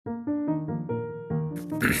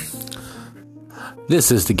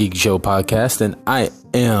This is the Geek Show podcast, and I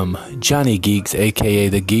am Johnny Geeks, aka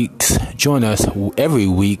The Geeks. Join us every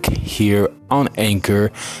week here on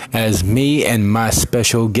Anchor as me and my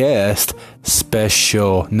special guest,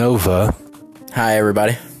 Special Nova. Hi,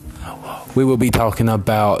 everybody. We will be talking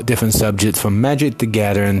about different subjects from Magic the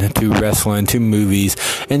Gathering to wrestling to movies,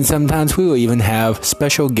 and sometimes we will even have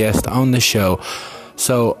special guests on the show.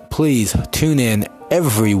 So please tune in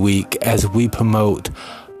every week as we promote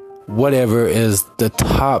whatever is the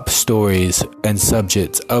top stories and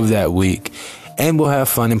subjects of that week, and we'll have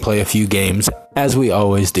fun and play a few games as we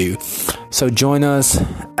always do. So join us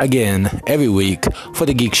again every week for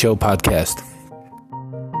the Geek Show podcast.